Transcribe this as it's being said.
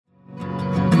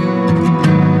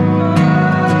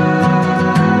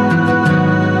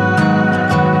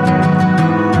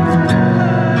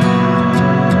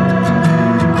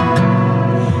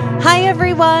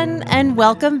and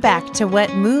welcome back to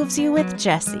What Moves You with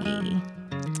Jessie.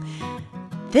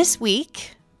 This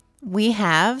week, we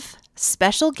have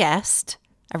special guest,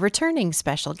 a returning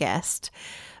special guest,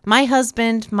 my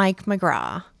husband, Mike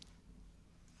McGraw.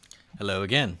 Hello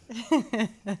again.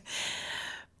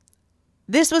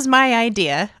 This was my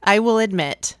idea, I will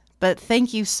admit, but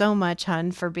thank you so much,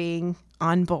 hun, for being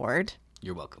on board.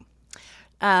 You're welcome.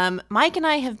 Mike and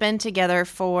I have been together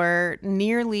for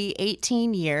nearly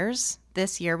 18 years.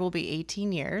 This year will be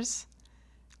 18 years.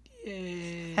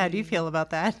 Yay. How do you feel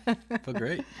about that? Feel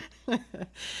great.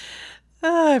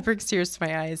 It brings tears to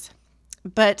my eyes.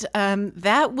 But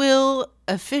that will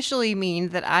officially mean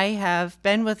that I have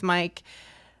been with Mike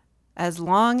as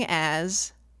long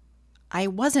as I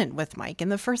wasn't with Mike in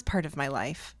the first part of my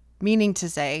life. Meaning to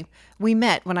say, we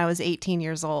met when I was 18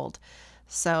 years old.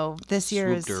 So this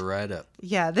year is... Swooped her right up.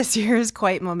 Yeah, this year is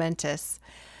quite momentous.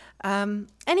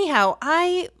 Anyhow,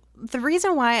 the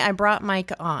reason why I brought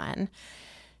Mike on,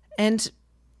 and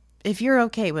if you're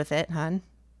okay with it, hon,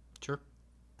 Sure.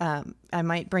 I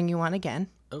might bring you on again.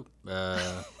 Oh,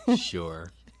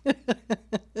 sure.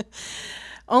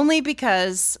 Only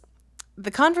because the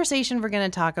conversation we're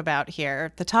going to talk about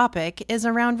here, the topic is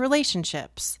around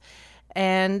relationships.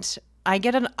 And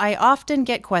I often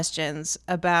get questions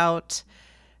about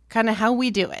kind of how we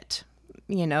do it.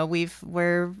 You know, we've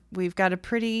got a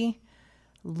pretty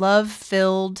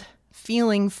love-filled,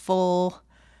 feeling-full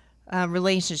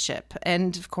relationship.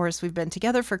 And of course, we've been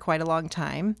together for quite a long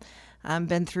time,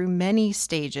 been through many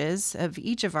stages of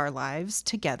each of our lives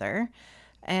together.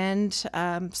 And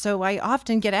so I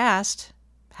often get asked,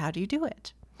 how do you do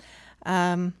it?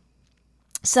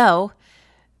 So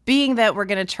being that we're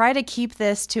going to try to keep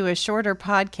this to a shorter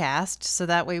podcast so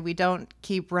that way we don't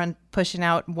keep pushing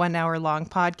out 1 hour long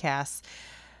podcasts,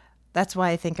 that's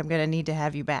why I think I'm going to need to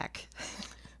have you back.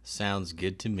 Sounds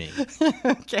good to me.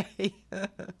 Okay.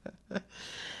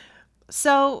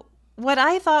 So what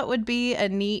I thought would be a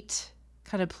neat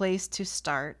kind of place to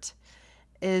start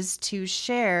is to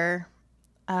share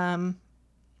how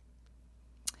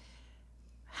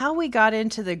we got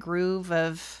into the groove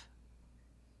of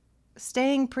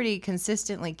staying pretty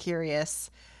consistently curious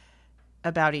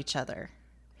about each other.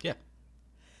 Yeah.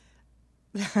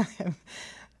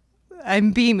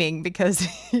 I'm beaming because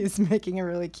he's making a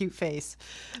really cute face.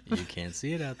 You can't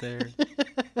see it out there.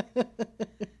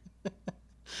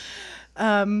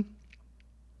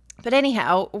 But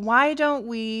anyhow, why don't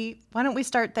we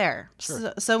start there?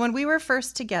 Sure. So when we were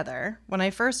first together, when I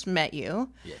first met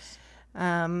you, Yes.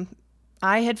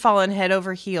 I had fallen head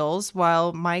over heels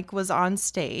while Mike was on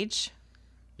stage.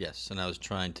 Yes, and I was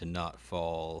trying to not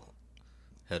fall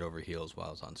head over heels while I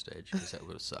was on stage because that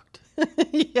would have sucked.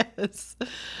 Yes,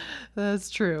 that's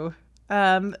true.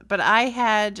 But I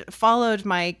had followed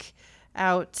Mike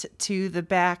out to the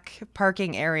back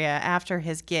parking area after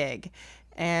his gig.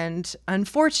 And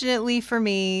unfortunately for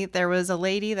me, there was a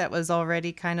lady that was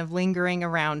already kind of lingering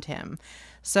around him.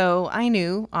 So I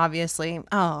knew, obviously,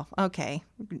 oh, okay,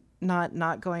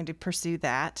 not going to pursue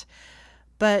that.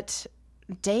 But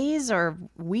days or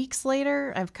weeks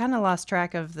later, I've kind of lost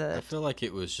track of I feel like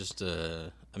it was just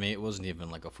it wasn't even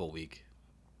like a full week.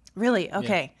 Really?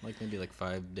 Okay. Yeah, like maybe like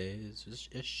 5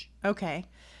 days-ish. Okay.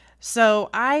 So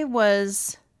I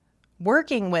was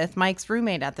working with Mike's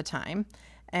roommate at the time,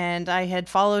 and I had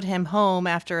followed him home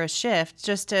after a shift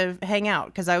just to hang out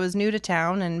because I was new to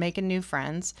town and making new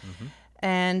friends. Mm-hmm.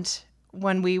 And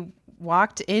when we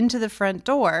walked into the front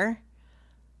door,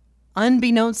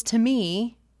 unbeknownst to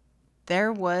me,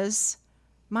 there was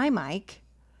my Mike.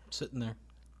 Sitting there.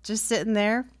 Just sitting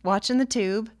there watching the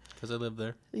tube. Because I live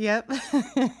there. Yep.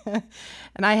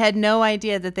 And I had no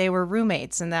idea that they were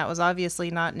roommates, and that was obviously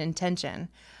not an intention.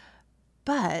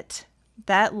 But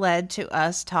that led to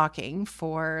us talking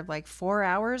for like 4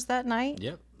 hours that night.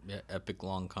 Yep. Yeah, epic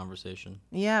long conversation.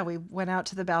 Yeah, we went out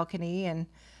to the balcony and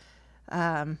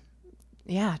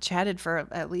chatted for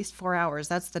at least 4 hours.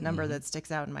 That's the number that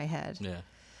sticks out in my head. Yeah.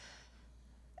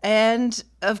 And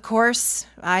of course,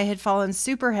 I had fallen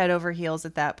super head over heels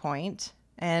at that point.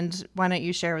 And why don't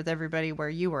you share with everybody where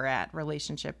you were at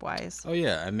relationship-wise? Oh,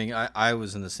 yeah. I mean, I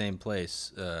was in the same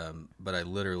place, but I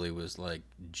literally was, like,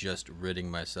 just ridding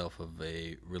myself of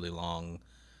a really long,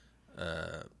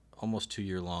 almost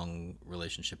 2-year-long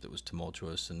relationship that was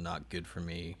tumultuous and not good for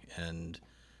me. And,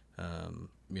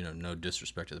 no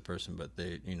disrespect to the person, but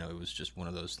it was just one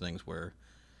of those things where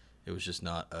it was just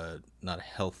not a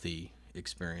healthy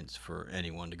experience for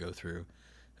anyone to go through.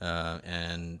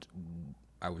 And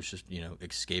I was just,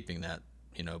 escaping that,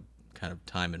 kind of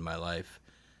time in my life.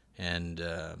 And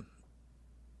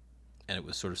it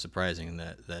was sort of surprising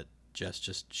that Jess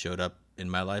just showed up in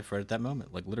my life right at that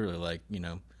moment. Like literally, like, you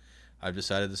know, I've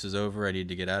decided this is over. I need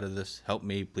to get out of this. Help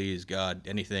me, please, God,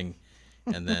 anything.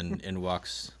 And then in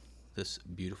walks this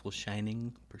beautiful,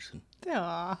 shining person.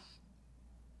 Aw.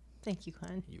 Thank you,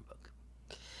 hon. You're welcome.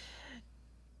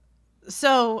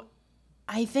 So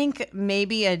I think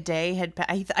maybe a day had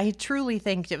passed. I truly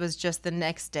think it was just the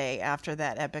next day after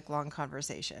that epic long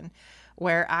conversation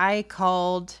where I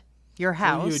called your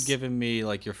house. Well, you had given me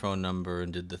like your phone number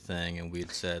and did the thing, and we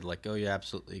had said like, oh yeah,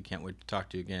 absolutely, can't wait to talk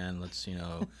to you again. Let's, you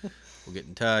know, we'll get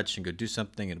in touch and go do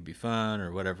something. It'll be fun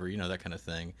or whatever, you know, that kind of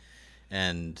thing.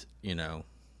 And, you know,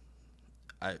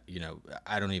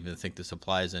 I don't even think this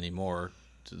applies anymore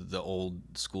to the old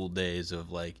school days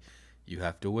of like, you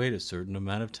have to wait a certain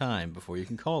amount of time before you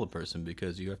can call the person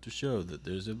because you have to show that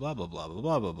there's a blah, blah, blah, blah,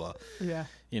 blah, blah, blah. Yeah.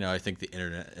 You know, I think the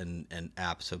internet and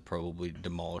apps have probably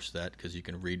demolished that because you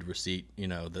can read receipt, you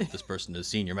know, that this person has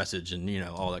seen your message and, you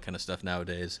know, all that kind of stuff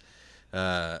nowadays.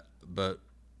 But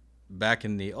back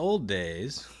in the old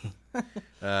days,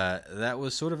 that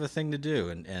was sort of a thing to do.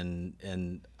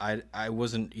 And I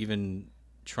wasn't even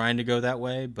trying to go that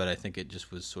way, but I think it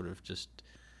just was sort of just,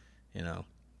 you know,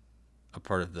 a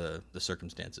part of the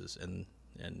circumstances, and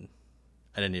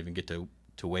I didn't even get to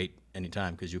wait any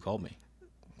time because you called me.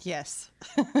 Yes.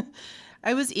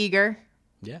 I was eager.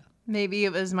 Yeah. Maybe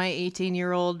it was my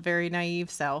 18-year-old, very naive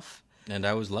self. And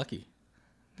I was lucky.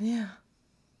 Yeah.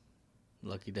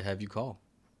 Lucky to have you call.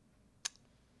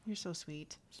 You're so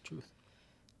sweet. It's the truth.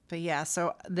 But yeah,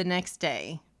 so the next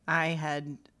day, I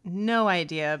had no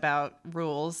idea about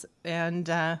rules. And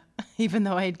even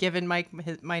though I had given Mike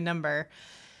my number,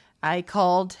 I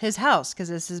called his house because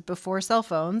this is before cell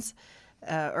phones,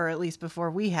 or at least before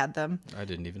we had them. I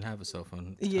didn't even have a cell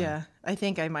phone at the time. Yeah, I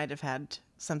think I might have had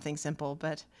something simple.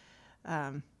 But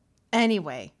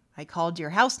anyway, I called your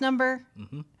house number.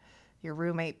 Mm-hmm. Your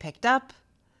roommate picked up,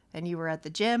 and you were at the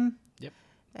gym. Yep.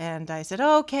 And I said,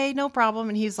 oh, okay, no problem.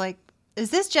 And he's like, is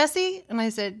this Jesse? And I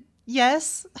said,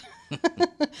 yes.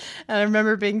 And I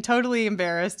remember being totally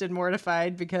embarrassed and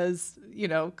mortified because, you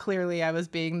know, clearly I was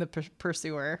being the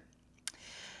pursuer.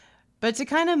 But to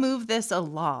kind of move the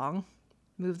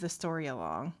story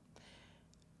along,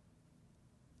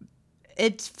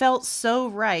 it felt so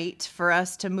right for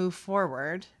us to move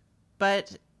forward,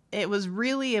 but it was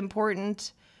really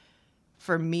important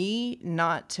for me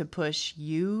not to push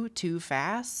you too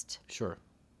fast. Sure.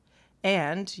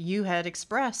 And you had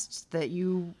expressed that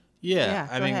you... Yeah,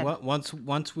 I mean, ahead.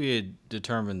 once we had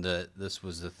determined that this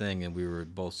was the thing and we were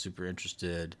both super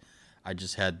interested, I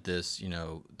just had this, you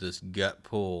know, this gut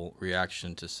pull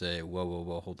reaction to say,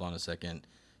 whoa, hold on a second.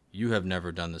 You have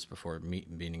never done this before,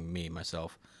 meaning me,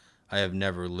 myself. I have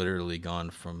never literally gone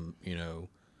from, you know,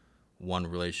 one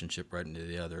relationship right into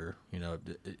the other, you know,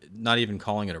 not even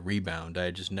calling it a rebound. I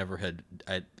just never had,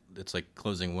 it's like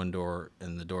closing one door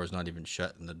and the door's not even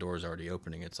shut and the door's already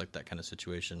opening. It's like that kind of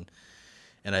situation.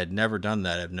 And I had never done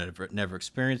that. I've never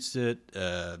experienced it.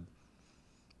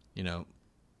 You know,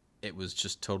 it was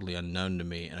just totally unknown to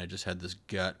me. And I just had this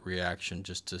gut reaction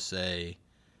just to say,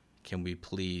 can we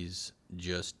please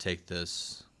just take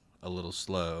this a little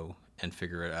slow and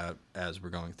figure it out as we're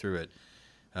going through it?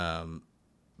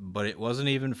 But it wasn't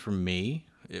even for me.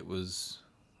 It was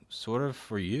sort of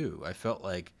for you. I felt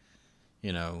like,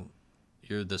 you know,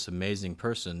 you're this amazing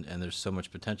person and there's so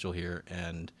much potential here.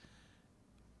 And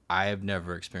I have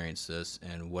never experienced this,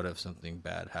 and what if something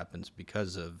bad happens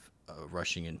because of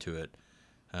rushing into it?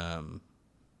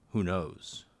 Who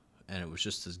knows? And it was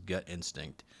just this gut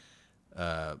instinct.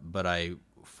 But I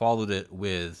followed it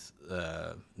with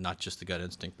not just the gut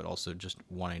instinct, but also just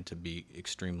wanting to be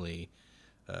extremely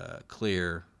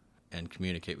clear and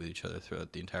communicate with each other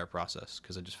throughout the entire process,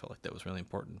 because I just felt like that was really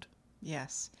important.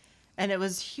 Yes. And it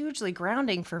was hugely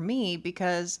grounding for me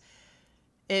because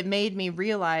it made me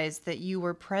realize that you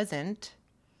were present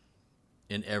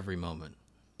In every moment.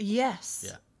 Yes.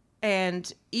 Yeah.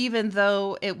 And even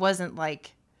though it wasn't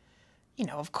like, you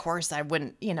know, of course I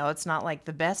wouldn't, you know, it's not like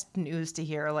the best news to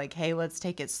hear, like, hey, let's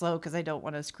take it slow because I don't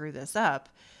want to screw this up.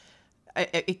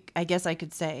 I guess I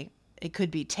could say it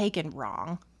could be taken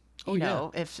wrong. You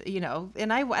know, if, you know,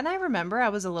 and I remember I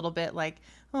was a little bit like,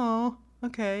 oh,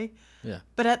 okay. Yeah.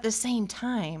 But at the same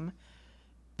time,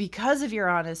 because of your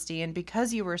honesty and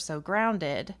because you were so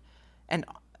grounded and,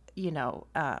 you know,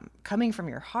 coming from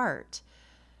your heart,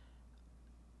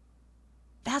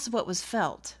 that's what was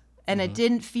felt. And it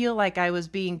didn't feel like I was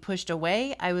being pushed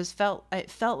away.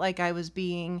 It felt like I was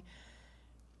being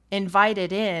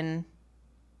invited in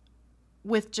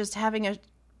with just having a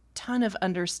ton of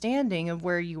understanding of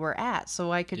where you were at,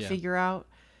 so I could figure out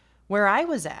where I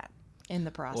was at. in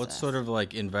the process. Well, it's sort of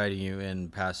like inviting you in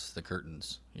past the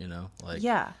curtains, Yeah. like,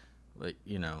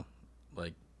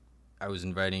 like I was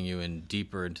inviting you in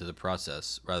deeper into the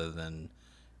process rather than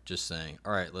just saying,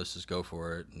 all right, let's just go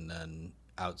for it. And then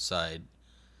outside,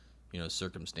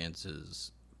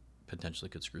 circumstances potentially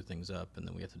could screw things up and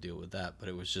then we have to deal with that. But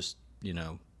it was just,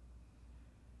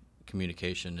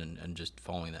 communication and just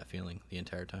following that feeling the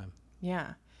entire time.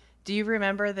 Yeah. Do you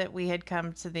remember that we had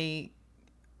come to the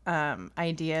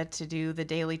idea to do the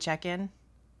daily check-in?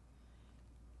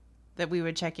 That we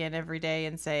would check in every day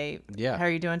and say, Yeah. how are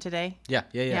you doing today? Yeah.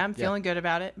 Yeah, I'm feeling good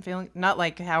about it. I'm feeling, not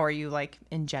like how are you like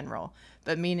in general,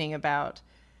 but meaning about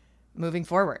moving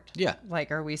forward. Yeah.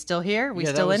 Like, are we still here? Are we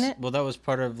still in it? Well, that was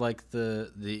part of like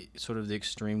the sort of the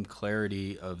extreme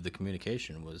clarity of the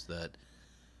communication was that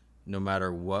no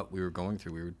matter what we were going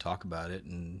through, we would talk about it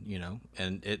and,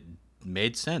 and it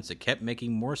made sense. It kept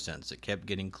making more sense. It kept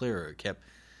getting clearer. It kept,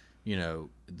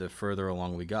 the further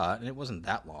along we got, and it wasn't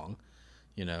that long,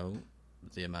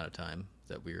 the amount of time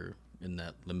that we were in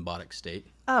that limbotic state.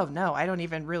 Oh, no, I don't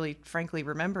even really, frankly,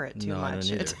 remember it too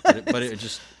much. I don't either. but it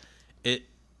just,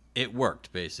 it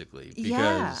worked basically because,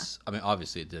 Yeah. I mean,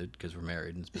 obviously it did because we're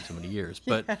married and it's been so many years,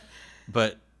 but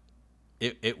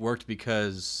it worked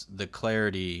because the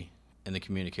clarity and the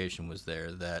communication was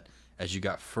there that as you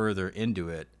got further into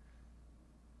it,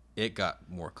 it got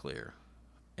more clear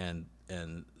and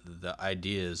the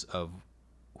ideas of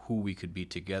who we could be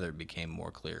together became more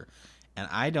clear. And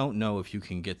I don't know if you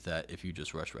can get that if you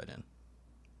just rush right in.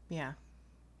 Yeah.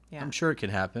 Yeah. I'm sure it can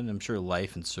happen. I'm sure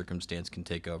life and circumstance can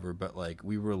take over, but like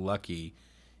we were lucky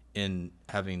in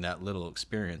having that little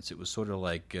experience. It was sort of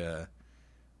like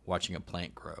watching a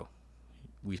plant grow.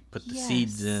 We put the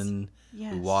seeds in,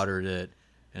 Yes. we watered it,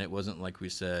 and it wasn't like we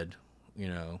said,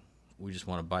 we just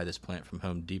want to buy this plant from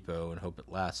Home Depot and hope it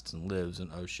lasts and lives, and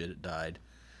oh shit, it died,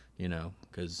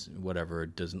 because whatever,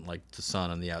 it doesn't like the sun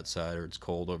on the outside, or it's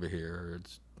cold over here, or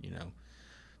it's,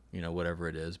 whatever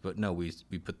it is. But no, we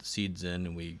put the seeds in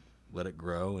and we let it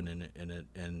grow, and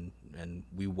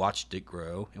we watched it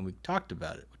grow, and we talked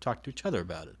about it. We talked to each other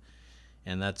about it,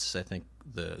 and that's, I think,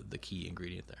 the key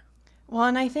ingredient there. Well,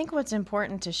 and I think what's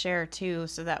important to share too,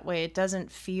 so that way it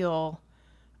doesn't feel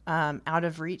out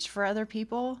of reach for other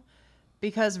people,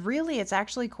 because really it's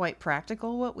actually quite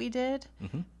practical what we did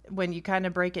when you kind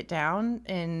of break it down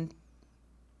in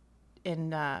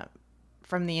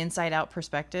from the inside out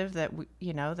perspective that we,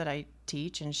 that I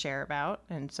teach and share about,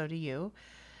 and so do you.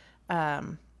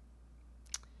 But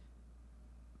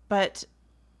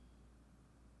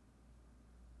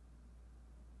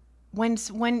when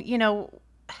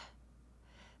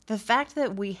the fact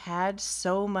that we had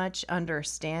so much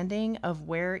understanding of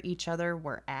where each other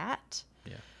were at,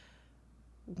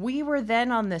 we were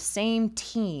then on the same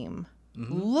team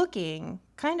looking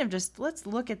kind of just,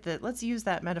 let's use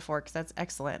that metaphor because that's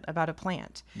excellent about a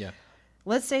plant. Yeah.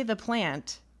 Let's say the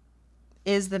plant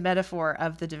is the metaphor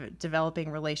of the developing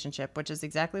relationship, which is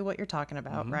exactly what you're talking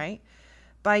about, right?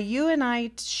 By you and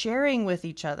I sharing with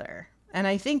each other. And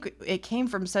I think it came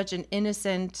from such an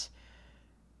innocent,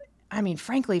 I mean,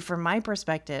 frankly, from my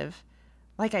perspective,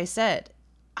 like I said,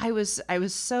 I was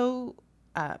so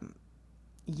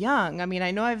young. I mean,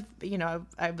 I know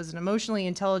I was an emotionally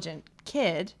intelligent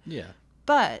kid. Yeah.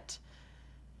 But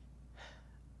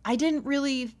I didn't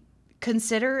really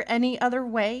consider any other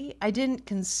way. I didn't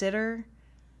consider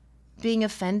being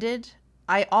offended.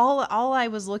 All I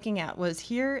was looking at was,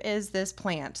 here is this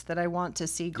plant that I want to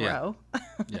see grow.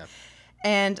 Yeah.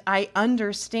 And I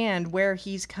understand where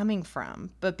he's coming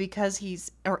from, but because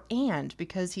he's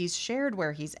shared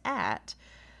where he's at,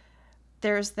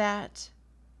 there's that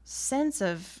sense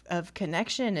of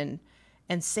connection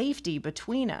and safety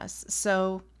between us.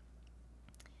 So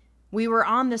we were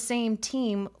on the same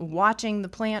team watching the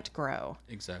plant grow.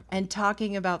 Exactly. And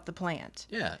talking about the plant.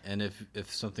 Yeah, and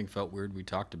if something felt weird, we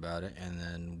talked about it, and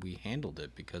then we handled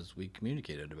it because we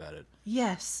communicated about it.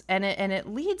 Yes, and it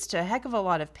leads to a heck of a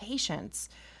lot of patience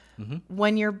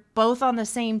when you're both on the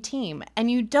same team. And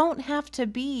you don't have to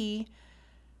be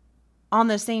on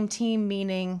the same team,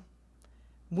 meaning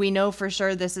we know for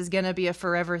sure this is going to be a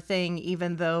forever thing,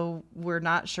 even though we're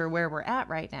not sure where we're at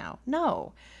right now.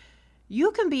 No.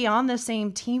 You can be on the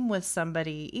same team with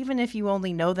somebody, even if you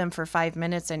only know them for 5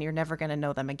 minutes and you're never going to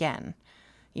know them again.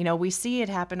 We see it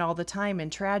happen all the time in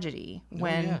tragedy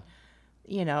when,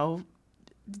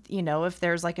 if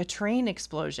there's like a train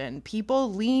explosion,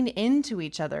 people lean into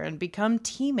each other and become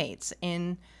teammates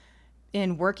in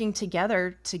working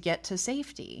together to get to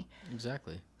safety.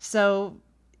 Exactly. So,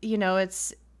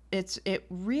 it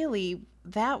really,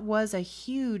 that was a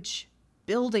huge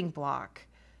building block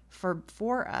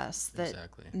for us that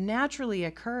Exactly. naturally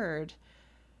occurred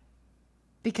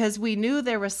because we knew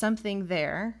there was something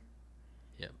there.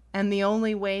 Yep. And the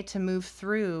only way to move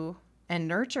through and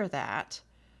nurture that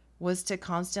was to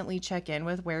constantly check in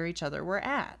with where each other were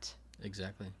at.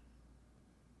 Exactly.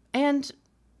 And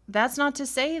that's not to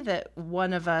say that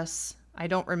one of us, I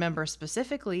don't remember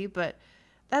specifically, but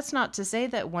that's not to say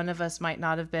that one of us might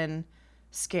not have been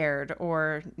scared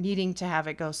or needing to have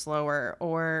it go slower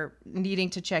or needing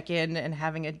to check in and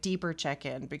having a deeper check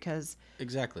in because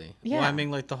Exactly. Yeah. Well, I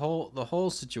mean, like the whole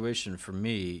situation for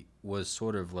me was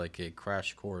sort of like a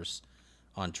crash course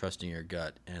on trusting your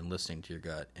gut and listening to your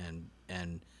gut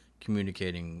and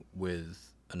communicating with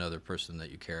another person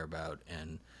that you care about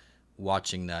and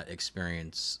watching that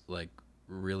experience like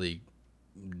really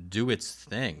do its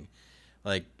thing.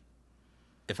 Like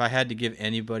if I had to give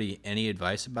anybody any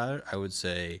advice about it, I would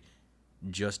say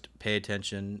just pay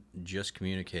attention, just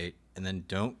communicate, and then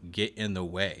don't get in the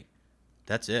way.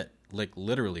 That's it. Like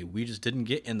literally, we just didn't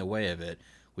get in the way of it.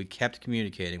 We kept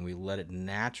communicating. We let it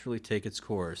naturally take its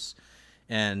course.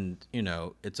 And, you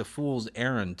know, it's a fool's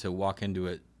errand to walk into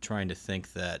it trying to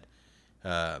think that,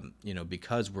 you know,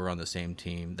 because we're on the same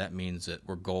team, that means that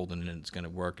we're golden and it's going to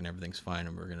work and everything's fine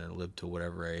and we're going to live to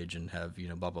whatever age and have, you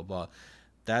know, blah, blah, blah.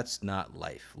 That's not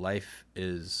life. Life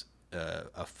is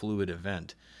a fluid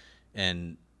event.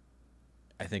 And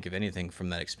I think, if anything, from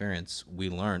that experience, we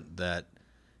learned that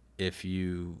if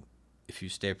you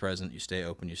stay present, you stay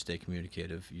open, you stay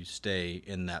communicative, you stay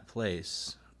in that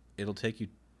place, it'll take you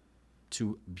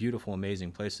to beautiful,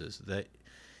 amazing places that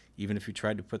even if you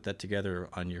tried to put that together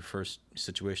on your first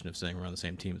situation of saying we're on the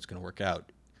same team, it's going to work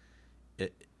out,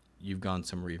 you've gone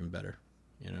somewhere even better,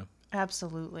 you know?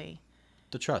 Absolutely.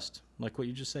 The trust, like what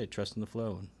you just said, trust in the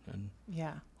flow and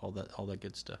Yeah. all that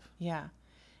good stuff. Yeah.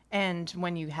 And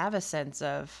when you have a sense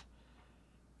of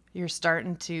you're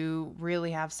starting to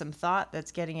really have some thought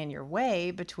that's getting in your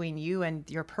way between you and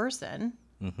your person,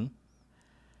 Mm-hmm.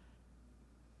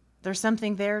 there's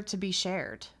something there to be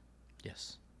shared,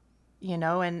 Yes. you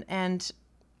know, and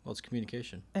Well, it's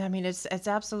communication. I mean, it's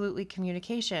absolutely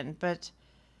communication, but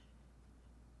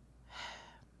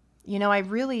you know, I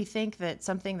really think that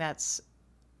something that's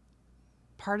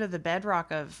part of the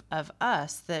bedrock of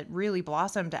us that really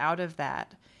blossomed out of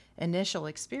that initial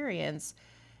experience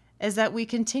is that we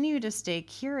continue to stay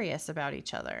curious about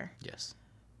each other. Yes.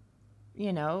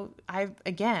 You know,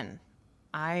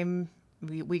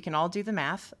 we can all do the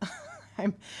math.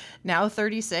 I'm now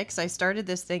 36. I started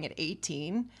this thing at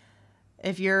 18.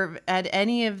 If you're at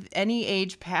any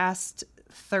age past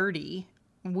 30,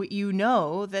 you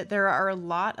know that there are a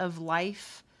lot of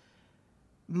life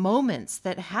moments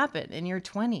that happen in your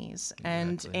 20s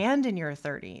and in your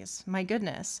 30s. My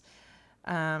goodness.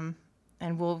 And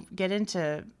we'll get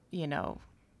into, you know,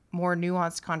 more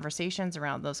nuanced conversations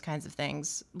around those kinds of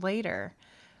things later.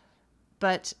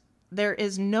 But there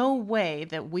is no way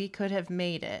that we could have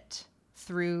made it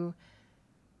through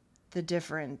the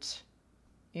different,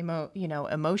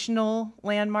 emotional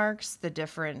landmarks, the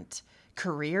different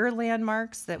career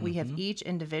landmarks that we have each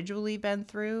individually been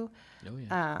through. Oh,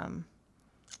 yeah.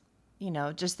 You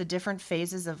know, just the different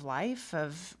phases of life,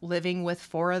 of living with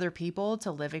 4 other people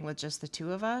to living with just the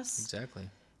 2 of us. Exactly.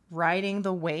 Riding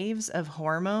the waves of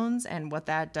hormones and what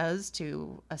that does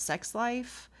to a sex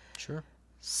life. Sure.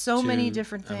 So many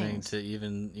different things. I mean, to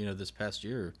even, you know, this past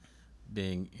year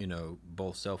being, you know,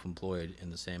 both self-employed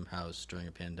in the same house during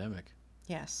a pandemic.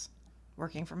 Yes.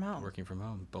 Working from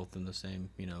home. Both in the same,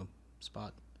 you know,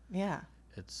 spot. Yeah.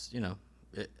 It's, you know,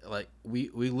 like we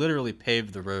literally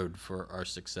paved the road for our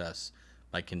success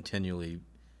by continually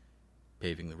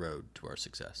paving the road to our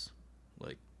success.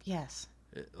 Like, yes.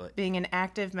 Being an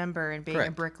active member and being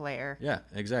a bricklayer. Yeah,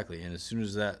 exactly. And as soon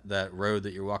as that road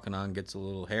that you're walking on gets a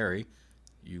little hairy,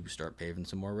 you start paving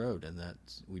some more road. And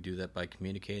we do that by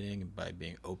communicating and by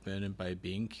being open and by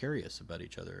being curious about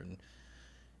each other.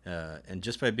 And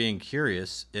just by being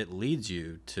curious, it leads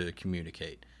you to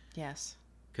communicate. Yes.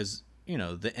 Because, you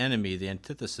know, the enemy, the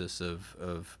antithesis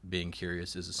of being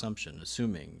curious is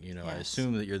assuming. You know, yes. I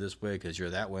assume that you're this way because you're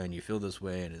that way and you feel this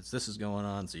way and this is going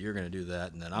on, so you're going to do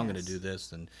that, and then I'm going to do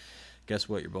this, and guess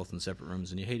what? You're both in separate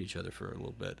rooms and you hate each other for a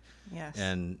little bit. Yes.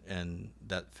 And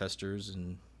that festers,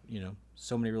 and, you know,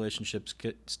 so many relationships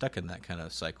get stuck in that kind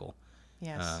of cycle.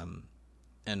 Yes.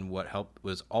 And what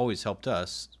always helped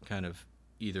us kind of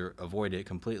either avoid it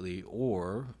completely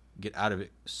or get out of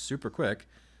it super quick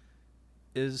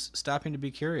is stopping to be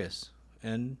curious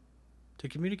and to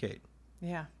communicate.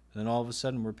 Yeah. And then all of a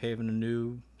sudden we're paving a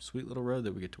new sweet little road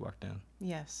that we get to walk down.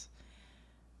 Yes.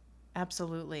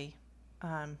 Absolutely.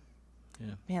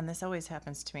 Yeah. Man, this always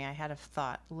happens to me. I had a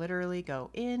thought literally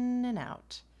go in and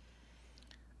out.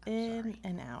 In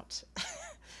and out.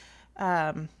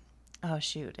 Oh,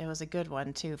 shoot. It was a good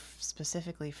one, too,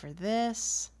 specifically for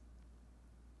this.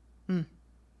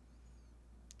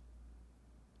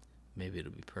 Maybe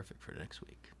it'll be perfect for next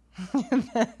week.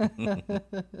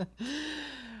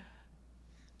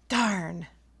 Darn.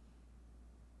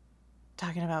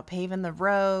 Talking about paving the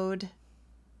road.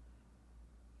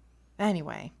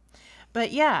 Anyway.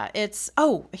 But yeah,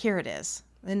 here it is.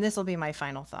 And this will be my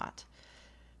final thought.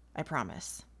 I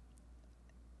promise.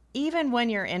 Even when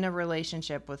you're in a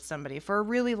relationship with somebody for a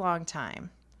really long time,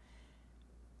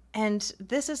 and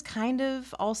this is kind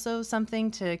of also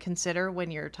something to consider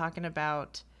when you're talking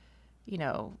about,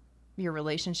 your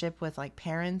relationship with like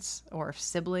parents or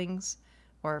siblings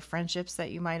or friendships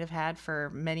that you might have had for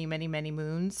many, many, many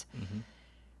moons. Mm-hmm.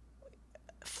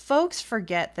 Folks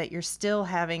forget that you're still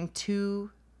having two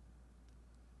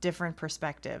different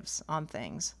perspectives on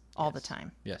things all the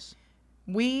time. Yes.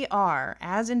 We are,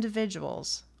 as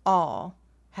individuals, all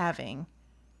having,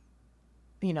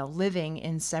 living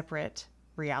in separate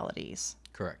realities.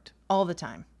 Correct. All the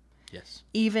time. Yes.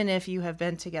 Even if you have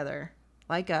been together,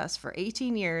 like us, for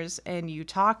 18 years and you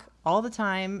talk all the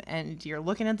time and you're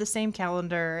looking at the same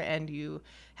calendar and you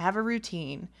have a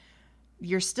routine,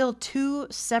 you're still two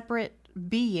separate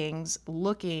beings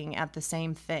looking at the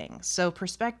same thing. So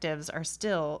perspectives are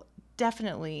still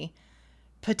definitely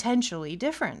potentially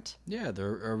different. Yeah,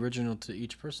 they're original to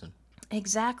each person.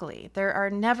 Exactly. There are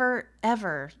never,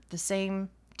 ever the same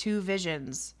two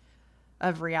visions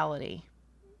of reality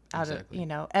out of,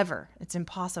 ever. It's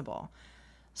impossible.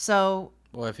 So...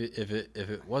 Well, if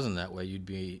it wasn't that way, you'd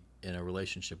be in a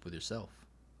relationship with yourself.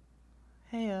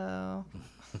 Heyo.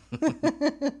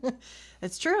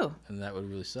 It's true. And that would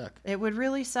really suck. It would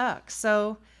really suck.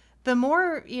 So the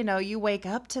more, you wake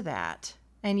up to that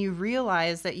and you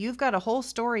realize that you've got a whole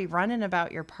story running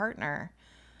about your partner.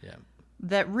 Yeah.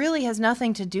 That really has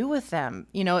nothing to do with them.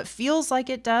 It feels like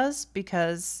it does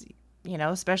because,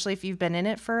 especially if you've been in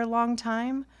it for a long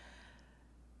time,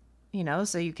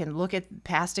 so you can look at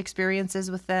past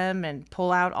experiences with them and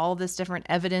pull out all this different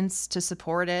evidence to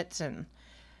support it. And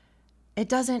it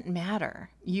doesn't matter.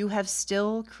 You have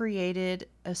still created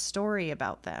a story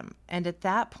about them. And at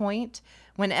that point,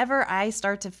 whenever I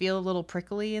start to feel a little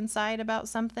prickly inside about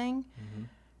something,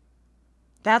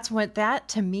 that's what that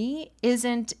to me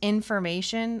isn't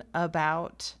information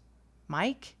about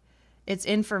Mike. It's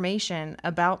information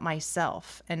about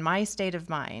myself and my state of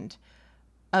mind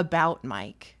about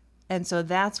Mike. And so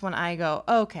that's when I go,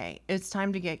 okay, it's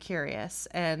time to get curious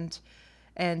and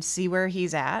see where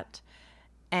he's at.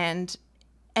 And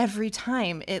every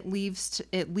time it leads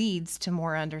to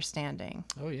more understanding.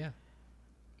 Oh, yeah.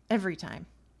 Every time.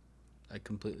 I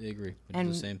completely agree. I do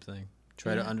the same thing.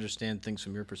 Try to understand things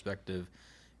from your perspective,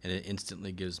 and it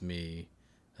instantly gives me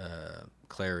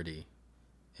clarity,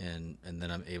 and then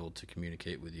I'm able to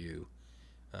communicate with you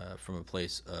from a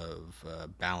place of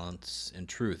balance and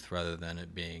truth, rather than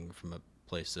it being from a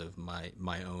place of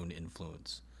my own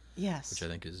influence. Yes. Which I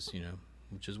think is,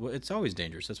 which is what it's always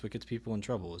dangerous. That's what gets people in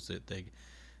trouble, is that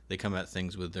they come at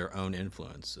things with their own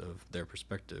influence of their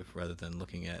perspective, rather than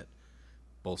looking at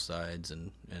both sides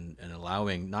and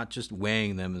allowing, not just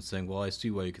weighing them and saying, well, I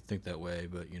see why you could think that way,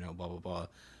 but blah blah blah,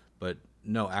 but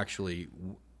no, actually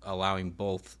allowing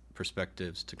both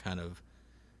perspectives to kind of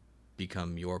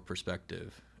become your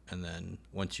perspective. And then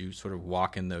once you sort of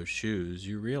walk in those shoes,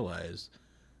 you realize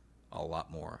a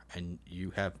lot more, and you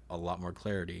have a lot more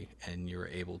clarity, and you're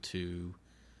able to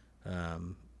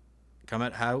come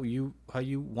at how you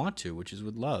want to, which is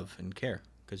with love and care,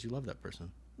 because you love that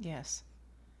person. Yes.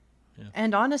 Yeah.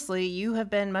 And honestly, you've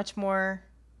been much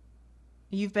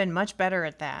better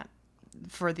at that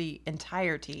for the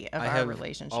entirety of our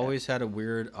relationship. I have always had a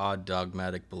weird, odd,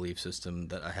 dogmatic belief system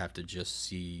that I have to just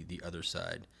see the other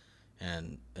side.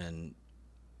 And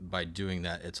by doing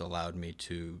that, it's allowed me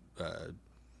to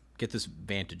get this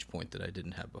vantage point that I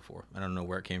didn't have before. I don't know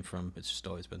where it came from. It's just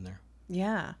always been there.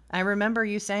 Yeah. I remember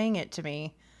you saying it to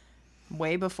me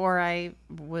way before I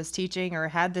was teaching or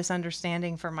had this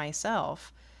understanding for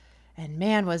myself. And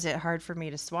man, was it hard for me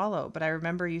to swallow. But I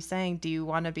remember you saying, do you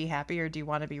want to be happy or do you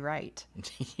want to be right?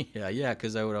 Yeah,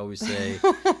 because I would always say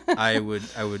I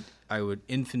would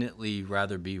infinitely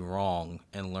rather be wrong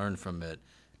and learn from it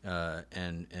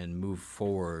and move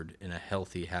forward in a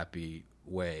healthy, happy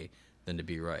way than to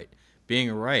be right.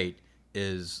 Being right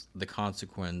is the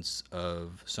consequence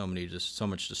of so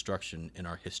much destruction in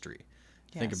our history.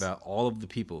 Yes. Think about all of the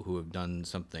people who have done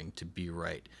something to be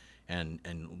right, and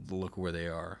look where they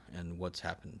are and what's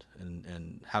happened,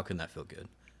 and how can that feel good?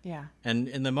 Yeah. And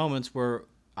in the moments where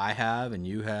I have and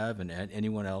you have and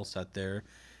anyone else out there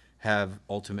have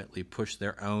ultimately pushed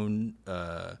their own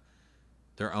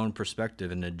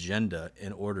perspective and agenda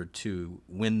in order to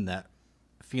win that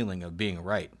feeling of being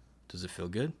right. Does it feel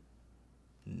good?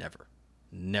 Never.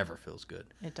 Never feels good.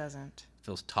 It doesn't. It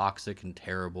feels toxic and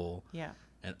terrible. Yeah.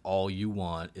 And all you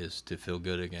want is to feel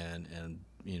good again and,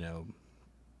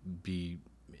 be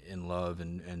in love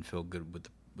and feel good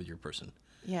with your person.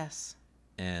 Yes.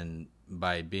 And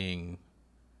by being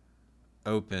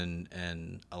open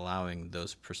and allowing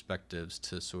those perspectives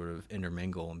to sort of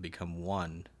intermingle and become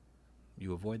one,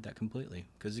 you avoid that completely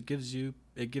because it gives you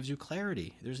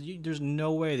clarity. There's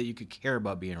no way that you could care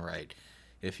about being right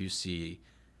if you see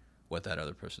what that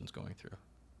other person's going through.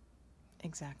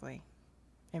 Exactly.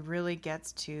 It really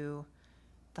gets to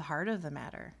the heart of the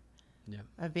matter. Yeah.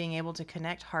 Of being able to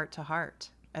connect heart to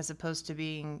heart as opposed to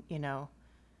being,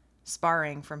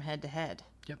 sparring from head to head.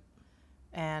 Yep.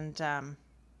 And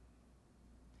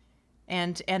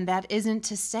that isn't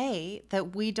to say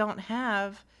that we don't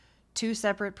have two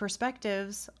separate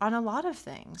perspectives on a lot of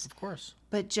things. Of course.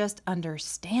 But just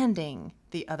understanding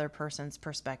the other person's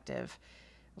perspective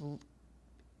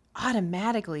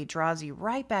automatically draws you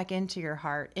right back into your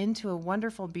heart, into a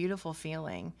wonderful, beautiful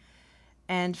feeling.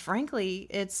 And frankly,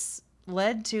 it's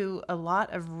led to a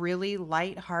lot of really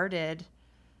lighthearted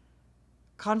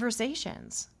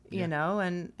conversations,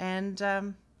 and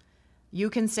you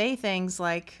can say things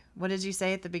like, what did you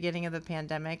say at the beginning of the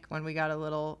pandemic when we got a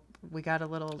little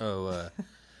Oh,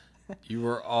 you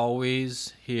were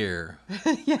always here.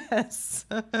 Yes.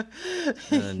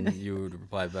 And you would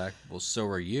reply back, well, so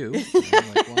are you. And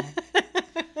I'm like,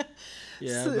 well,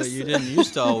 yeah, but you didn't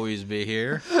used to always be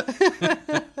here.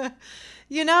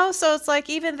 So it's like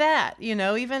even that,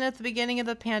 even at the beginning of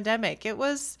the pandemic, it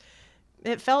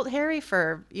felt hairy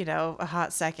for, a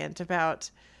hot second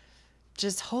about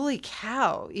just, holy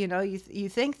cow, you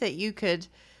think that you could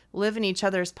live in each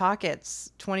other's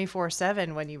pockets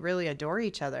 24/7 when you really adore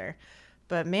each other.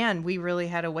 But man, we really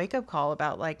had a wake up call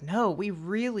about like, no, we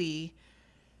really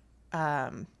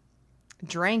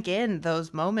drank in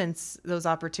those moments, those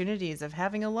opportunities of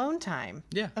having alone time.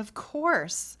 Yeah. Of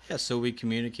course. Yeah, so we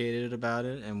communicated about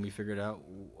it and we figured out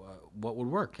what would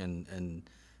work. And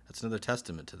that's another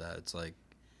testament to that. It's like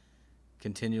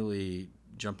continually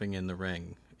jumping in the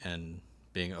ring and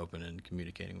being open and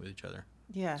communicating with each other.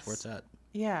 Yes. That's where it's at.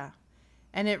 Yeah.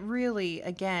 And it really,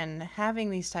 again, having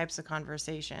these types of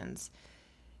conversations,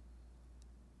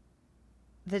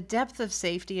 the depth of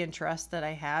safety and trust that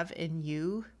I have in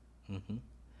you, Mm-hmm.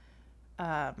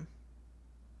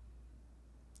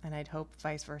 And I'd hope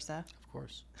vice versa. Of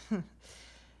course.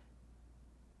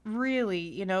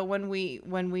 Really, when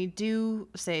we do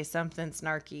say something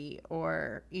snarky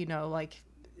or,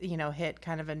 hit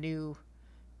kind of a new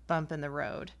bump in the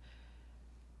road,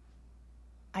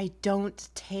 I don't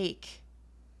take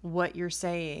what you're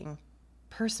saying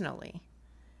personally.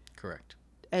 Correct.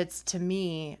 It's, to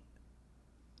me,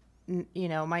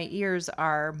 my ears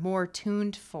are more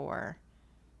tuned for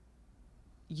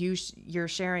you're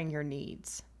sharing your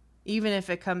needs, even if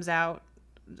it comes out,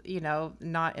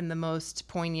 not in the most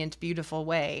poignant, beautiful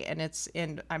way.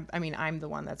 And I'm the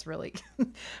one that's really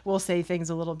will say things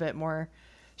a little bit more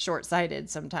short-sighted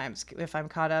sometimes if I'm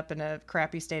caught up in a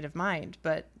crappy state of mind.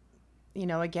 But,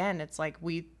 again, it's like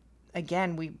we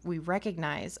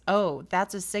recognize, oh,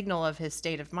 that's a signal of his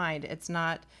state of mind. It's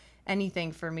not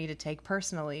anything for me to take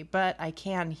personally, but I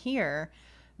can hear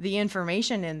the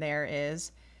information in there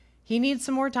is he needs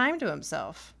some more time to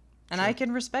himself. And sure. I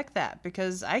can respect that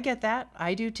because I get that.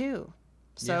 I do too.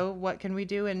 So What can we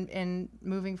do in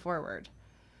moving forward?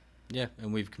 Yeah,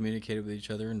 and we've communicated with each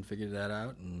other and figured that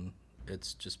out, and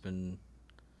it's just been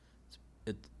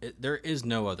there is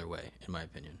no other way, in my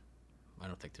opinion. I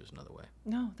don't think there's another way.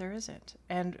 No, there isn't.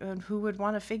 And who would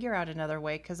want to figure out another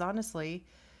way? Because honestly,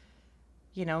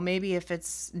 maybe if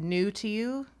it's new to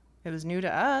you, it was new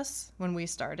to us when we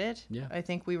started. Yeah. I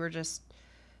think we were just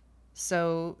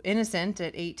so innocent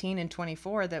at 18 and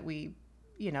 24 that we,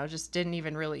 just didn't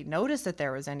even really notice that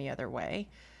there was any other way.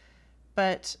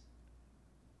 But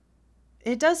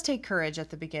it does take courage at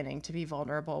the beginning to be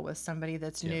vulnerable with somebody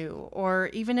that's new. Or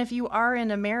even if you are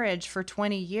in a marriage for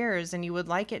 20 years and you would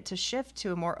like it to shift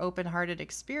to a more open-hearted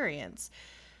experience,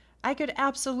 I could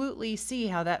absolutely see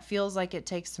how that feels like it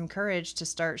takes some courage to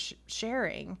start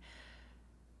sharing.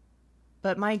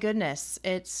 But my goodness,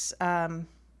 it's, when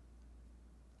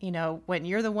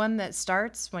you're the one that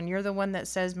starts, when you're the one that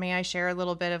says, may I share a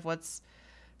little bit of what's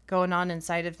going on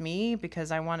inside of me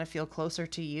because I want to feel closer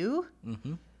to you.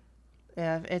 Mm-hmm.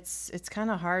 It's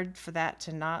kind of hard for that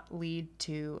to not lead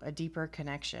to a deeper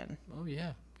connection. Oh,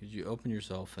 yeah. because you open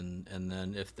yourself, and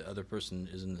then if the other person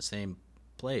is in the same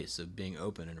place of being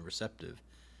open and receptive,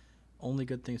 only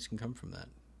good things can come from that,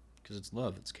 because it's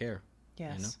love, it's care.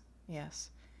 Yes. You know?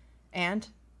 Yes. And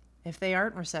if they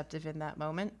aren't receptive in that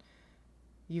moment,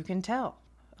 you can tell,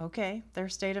 okay, their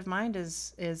state of mind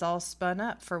is all spun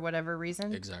up for whatever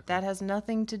reason. Exactly. That has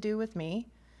nothing to do with me.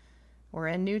 We're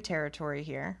in new territory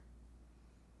here.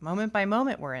 Moment by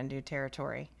moment, we're in new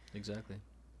territory. Exactly.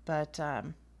 But,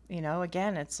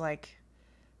 again, it's like,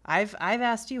 I've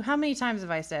asked you, how many times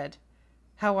have I said,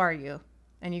 how are you?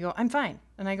 And you go, I'm fine.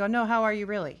 And I go, no, how are you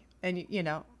really? And,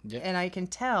 Yeah. and I can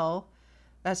tell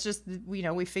that's just,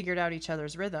 we figured out each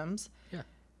other's rhythms. Yeah.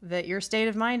 That your state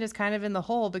of mind is kind of in the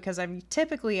hole, because I'm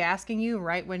typically asking you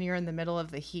right when you're in the middle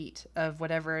of the heat of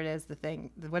whatever it is,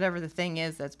 whatever the thing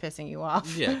is that's pissing you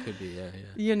off. Yeah, it could be.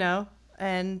 Yeah.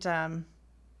 And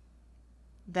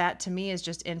that to me is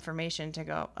just information to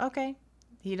go, okay,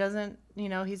 he doesn't,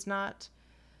 his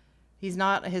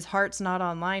heart's not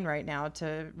online right now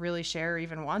to really share or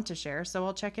even want to share. So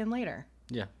I'll check in later.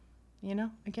 Yeah.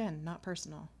 Again, not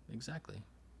personal. Exactly.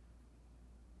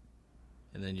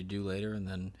 And then you do later, and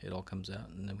then it all comes out,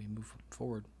 and then we move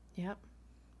forward. Yep.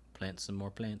 Plant some more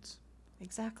plants.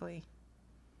 Exactly.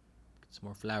 Get some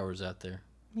more flowers out there.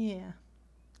 Yeah.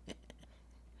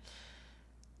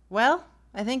 Well,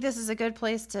 I think this is a good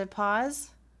place to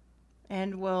pause,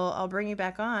 and I'll bring you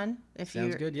back on if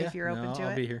Sounds good, yeah. if you're open to it.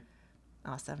 I'll be here.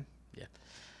 Awesome. Yeah.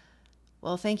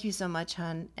 Well, thank you so much,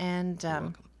 hon. And You're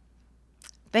welcome.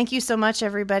 thank you so much,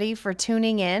 everybody, for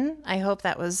tuning in. I hope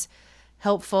that was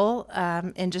helpful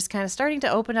in just kind of starting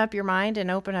to open up your mind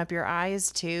and open up your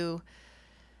eyes to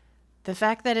the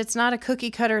fact that it's not a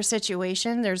cookie cutter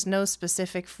situation. There's no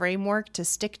specific framework to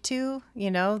stick to.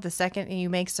 The second you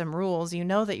make some rules, you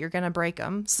know that you're going to break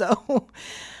them. So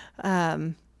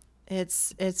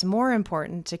it's more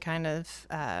important to kind of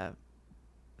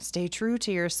stay true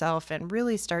to yourself and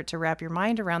really start to wrap your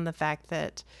mind around the fact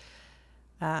that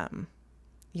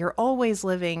you're always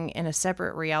living in a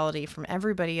separate reality from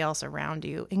everybody else around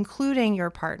you, including your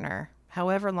partner,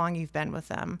 however long you've been with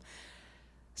them.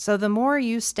 So the more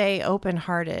you stay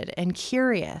open-hearted and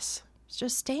curious,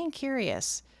 just staying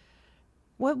curious,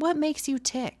 what makes you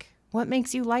tick? What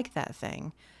makes you like that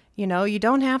thing? You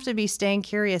don't have to be staying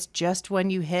curious just when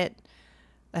you hit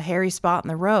a hairy spot in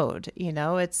the road.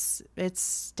 It's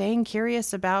staying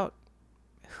curious about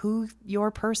who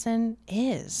your person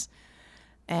is.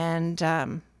 And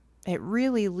it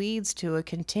really leads to a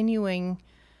continuing,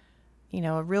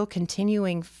 a real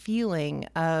continuing feeling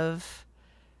of,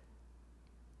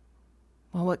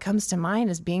 well, what comes to mind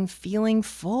is feeling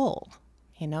full,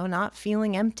 not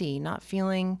feeling empty, not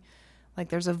feeling like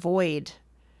there's a void,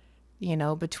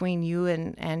 between you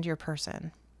and your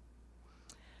person.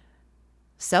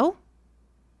 So,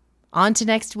 on to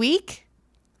next week.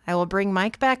 I will bring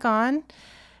Mike back on,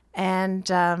 and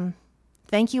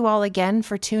thank you all again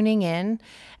for tuning in.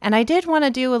 And I did want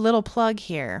to do a little plug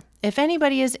here. If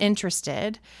anybody is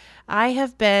interested, I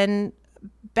have been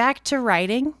back to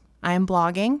writing. I am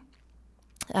blogging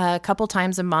a couple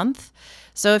times a month.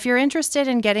 So if you're interested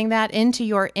in getting that into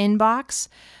your inbox,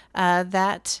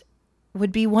 that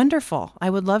would be wonderful. I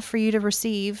would love for you to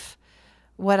receive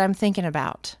what I'm thinking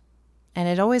about. And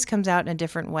it always comes out in a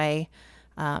different way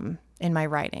in my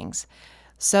writings.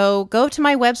 So go to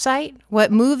my website,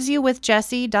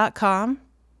 whatmovesyouwithjessie.com.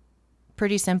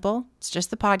 Pretty simple. It's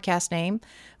just the podcast name,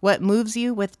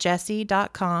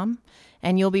 whatmovesyouwithjessie.com.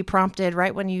 And you'll be prompted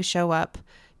right when you show up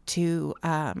to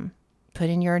put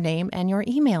in your name and your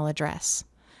email address.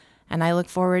 And I look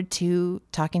forward to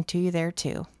talking to you there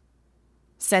too.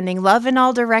 Sending love in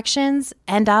all directions,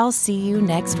 and I'll see you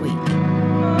next week.